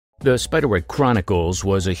The Spiderwick Chronicles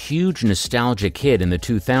was a huge nostalgic hit in the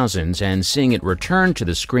 2000s, and seeing it return to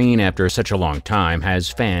the screen after such a long time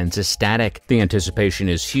has fans ecstatic. The anticipation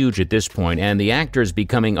is huge at this point, and the actors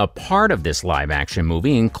becoming a part of this live-action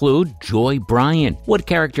movie include Joy Bryant. What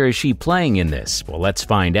character is she playing in this? Well, let's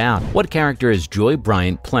find out. What character is Joy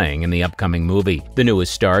Bryant playing in the upcoming movie? The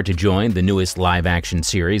newest star to join the newest live-action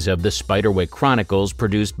series of the Spiderwick Chronicles,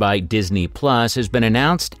 produced by Disney Plus, has been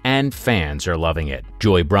announced, and fans are loving it.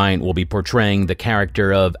 Joy Bryant will be portraying the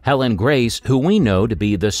character of Helen Grace, who we know to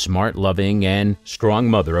be the smart, loving, and strong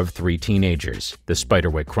mother of 3 teenagers. The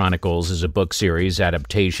Spiderwick Chronicles is a book series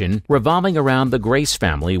adaptation revolving around the Grace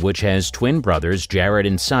family, which has twin brothers Jared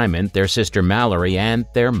and Simon, their sister Mallory, and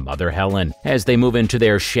their mother Helen. As they move into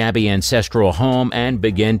their shabby ancestral home and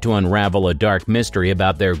begin to unravel a dark mystery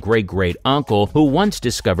about their great-great-uncle who once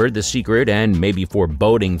discovered the secret and maybe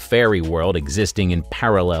foreboding fairy world existing in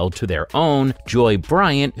parallel to their own, Joy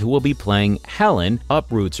Bryant, who will be playing Helen,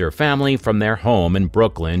 uproots her family from their home in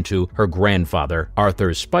Brooklyn to her grandfather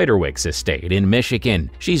Arthur Spiderwick's estate in Michigan.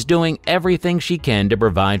 She's doing everything she can to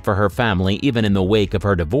provide for her family even in the wake of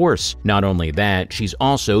her divorce. Not only that, she's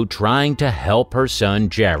also trying to help her son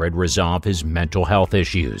Jared resolve his mental health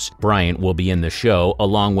issues. Bryant will be in the show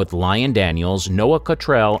along with Lion Daniels, Noah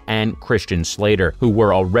Cottrell, and Christian Slater, who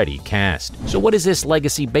were already cast. So what is this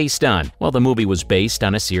legacy based on? Well, the movie was based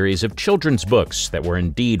on a series of children's books that were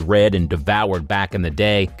indeed read and devoured back in the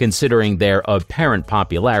day. Considering their apparent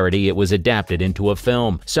popularity, it was adapted into a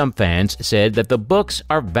film. Some fans said that the books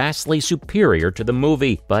are vastly superior to the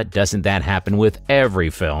movie, but doesn't that happen with every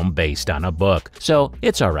film based on a book? So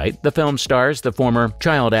it's alright. The film stars the former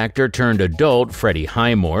child actor turned adult Freddie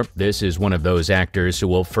Highmore. This is one of those actors who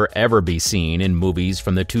will forever be seen in movies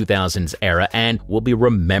from the 2000s era and will be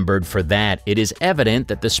remembered for that. It is evident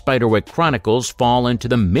that the Spiderwick Chronicles fall into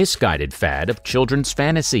the misguided fad of children's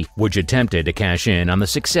fantasy, which attempted to cash in on the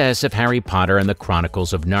success of Harry Potter and the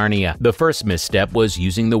Chronicles of Narnia. The first misstep was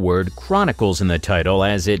using the word Chronicles in the title,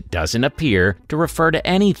 as it doesn't appear to refer to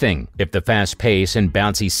anything. If the fast pace and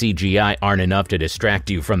bouncy CGI aren't enough to distract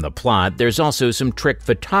you from the plot, there's also some trick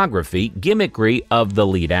photography gimmickry of the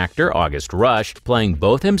lead actor, August Rush, playing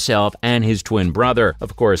both himself and his twin brother.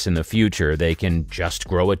 Of course, in the future, they can just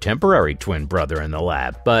grow a temporary twin brother in the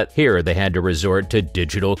lab, but here they had to resort to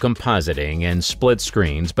digital compositing and split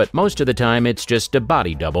screens, but most of the time it's just a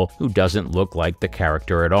body double who doesn't look like the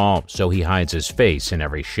character at all, so he hides his face in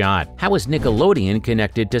every shot. How is Nickelodeon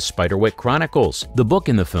connected to Spiderwick Chronicles? The book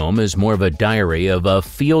in the film is more of a diary of a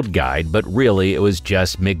field guide, but really it was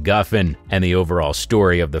just MacGuffin, and the overall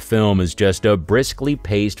story of the film is just a briskly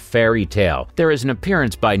paced fairy tale. There is an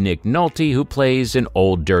appearance by Nick Nolte, who plays an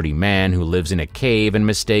old dirty man who lives in a cave and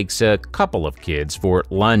mistakes a couple of kids for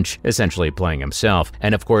lunch, essentially playing himself.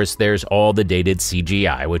 And of course there's all the dated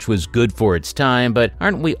CGI, which was good for its time, but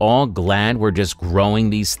aren't we all glad we're just growing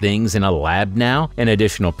these things in a lab now? An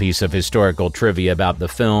additional piece of historical trivia about the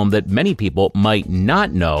film that many people might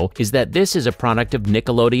not know is that this is a product of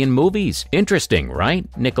Nickelodeon movies. Interesting, right?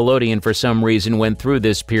 Nickelodeon for some reason went through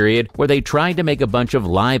this period where they tried to make a bunch of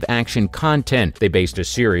live-action content. They based a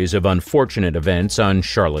series of unfortunate events on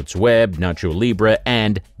Charlotte's Web, Nacho Libre,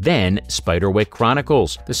 and then Spiderwick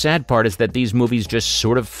Chronicles. The sad part is that these movies just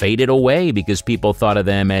sort of faded away because people thought of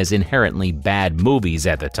them as inherently bad movies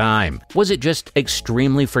at the time. Was it just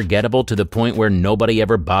extremely forgettable to the point where nobody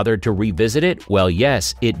ever bothered to revisit it? Well,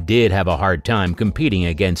 yes, it did have a hard time competing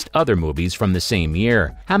against other movies from the same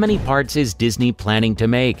year. How many parts is Disney planning to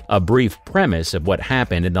make? A brief premise of what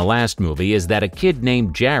happened in the last movie is that a kid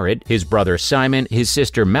named Jared, his brother Simon, his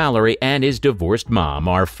sister Mallory, and his divorced mom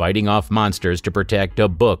are fighting off monsters to protect a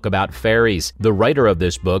book about fairies. The writer of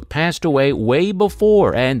this book passed away way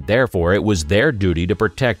before, and therefore it was their duty to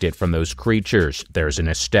protect it from those creatures. There's an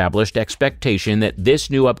established expectation that this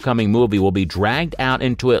new upcoming movie will be dragged out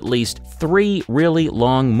into at least 3 really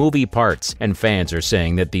long movie parts, and fans are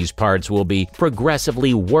saying that these parts will be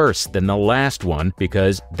progressively worse than the last one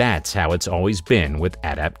because that's how it's always been with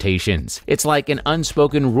adaptations. It's like an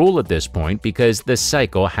unspoken rule at this point because the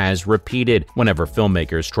cycle has repeated. Whenever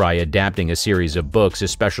filmmakers try adapting a series of books,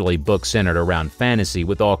 especially books centered around fantasy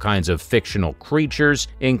with all kinds of fictional creatures,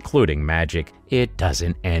 including magic, it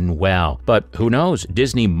doesn't end well. But who knows,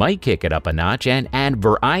 Disney might kick it up a notch and add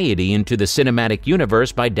variety into the cinematic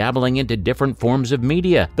universe by dabbling into different forms of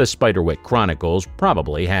media. The Spiderwick Chronicles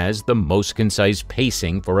probably has the most concise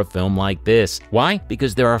pacing for a film like this. Why?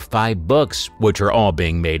 Because there are 5 books, which are all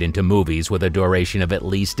being made into movies with a duration of at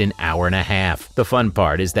least an hour and a half. The fun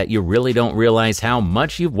part is that you really don't realize how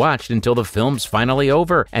much you've watched until the film's finally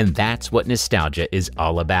over, and that's what nostalgia is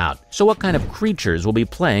all about. So what kind of creatures will be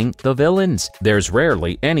playing the villains? There's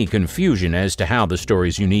rarely any confusion as to how the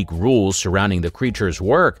story's unique rules surrounding the creatures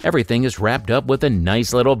work. Everything is wrapped up with a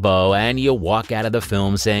nice little bow, and you walk out of the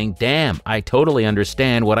film saying, "Damn, I totally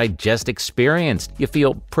understand what I just experienced." You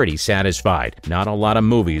feel pretty satisfied. Not a lot of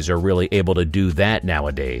movies are really able to do that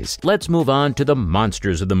nowadays. Let's move on to the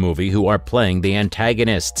monsters of the movie who are playing the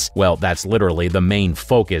antagonists. Well, that's literally the main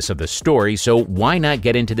focus of the story, so why not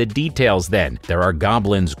get into the details then? There are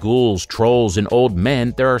goblins, ghouls, trolls, and old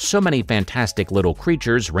men. There are so many fantastic little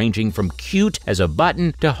creatures ranging from cute as a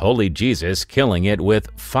button to holy Jesus killing it with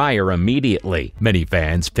fire immediately. Many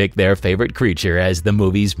fans pick their favorite creature as the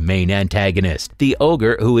movie's main antagonist. The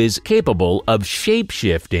ogre, who is capable of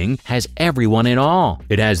shape-shifting, has everyone in awe.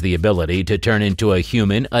 It has the ability to turn into a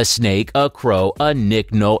human, a snake, a crow, a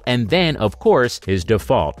nicknole, and then, of course, his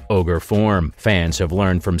default ogre form. Fans have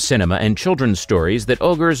learned from cinema and children's stories that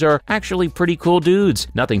ogres are actually pretty cool dudes.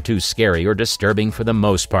 Nothing too scary or disturbing for the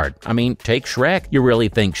most part. I mean, take Shrek. You really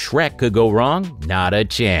think Shrek could go wrong? Not a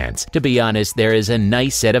chance. To be honest, there is a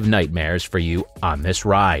nice set of nightmares for you on this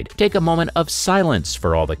ride. Take a moment of silence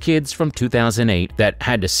for all the kids from 2008 that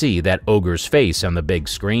had to see that ogre's face on the big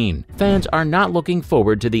screen. Fans are not looking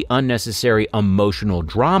forward to the unnecessary emotional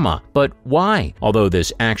drama, but why? Although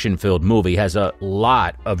this action-filled movie has a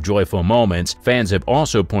lot of joyful moments, fans have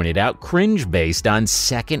also pointed out cringe based on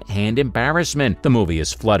second-hand embarrassment. The movie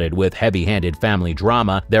is flooded with heavy-handed family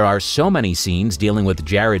drama. There are so many scenes dealing with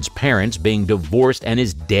Jared's parents being divorced and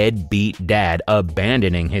his deadbeat dad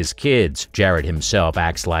abandoning his kids. Jared himself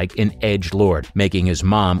acts like an edgelord, making his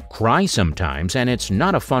mom cry sometimes, and it's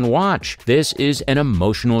not a fun watch. This is an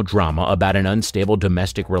emotional drama about an unstable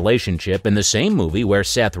domestic relationship in the same movie where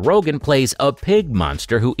Seth Rogen plays a pig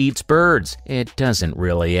monster who eats birds. It doesn't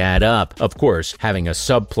really add up. Of course, having a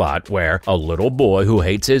subplot where a little boy who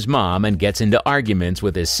hates his mom and gets into arguments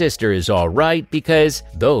with his sister is alright because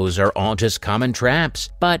those are all just common traps.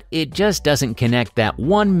 But it just doesn't connect that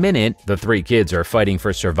 1 minute the three kids are fighting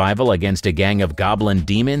for survival against a gang of goblin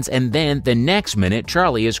demons, and then the next minute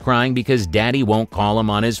Charlie is crying because daddy won't call him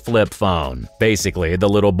on his flip phone. Basically, the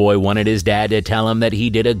little boy wanted his dad to tell him that he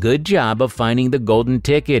did a good job of finding the golden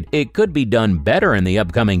ticket. It could be done better in the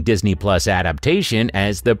upcoming Disney Plus adaptation,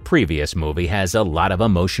 as the previous movie has a lot of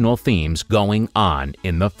emotional themes going on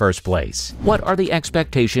in the first place. What are the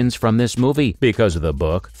expectations from this movie? Because of the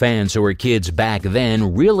book, fans who were kids back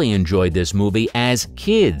then really enjoyed this movie as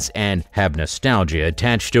kids and have nostalgia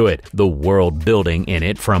attached to it. The world building in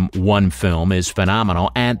it from one film is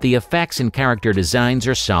phenomenal, and the effects and character designs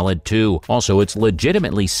are solid too. Also, it's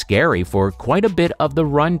legitimately scary for quite a bit of the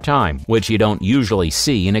runtime, which you don't usually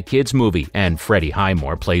see in a kids movie, and Freddie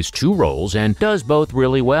Highmore plays two roles and does both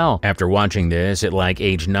really well. After watching this at like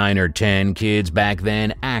age 9 or 10, kids back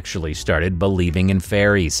then actually started believing in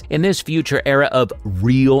fairies. In this future era of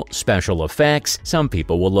real special effects, some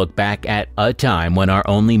people will look back at a time when our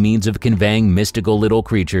only means of conveying mystical little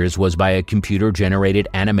creatures was by a computer-generated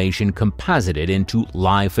animation composited into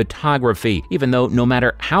live photography, even though no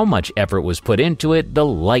matter how much effort was put into it, the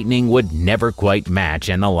lightning would never quite match,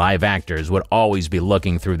 and the live actors would always be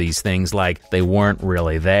looking through these things like they weren't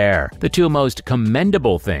really there. The two most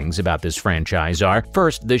commendable things about this franchise are,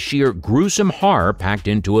 first, the sheer gruesome horror packed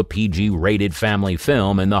into a PG-rated family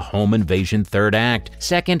film in the home invasion third act.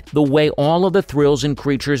 Second, the way all of the thrills and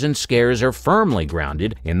creatures and scares are firmly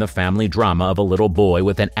grounded in the family drama of a little boy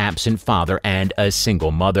with an absent father and a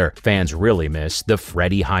single mother. Fans really miss the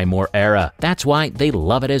Freddie Highmore era. That's why they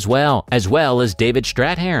love it as well as David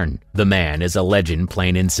Strathairn. The man is a legend,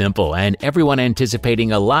 plain and simple, and everyone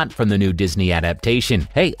anticipating a lot from the new Disney adaptation.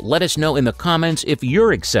 Hey, let us know in the comments if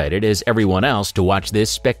you're excited as everyone else to watch this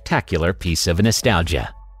spectacular piece of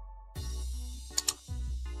nostalgia.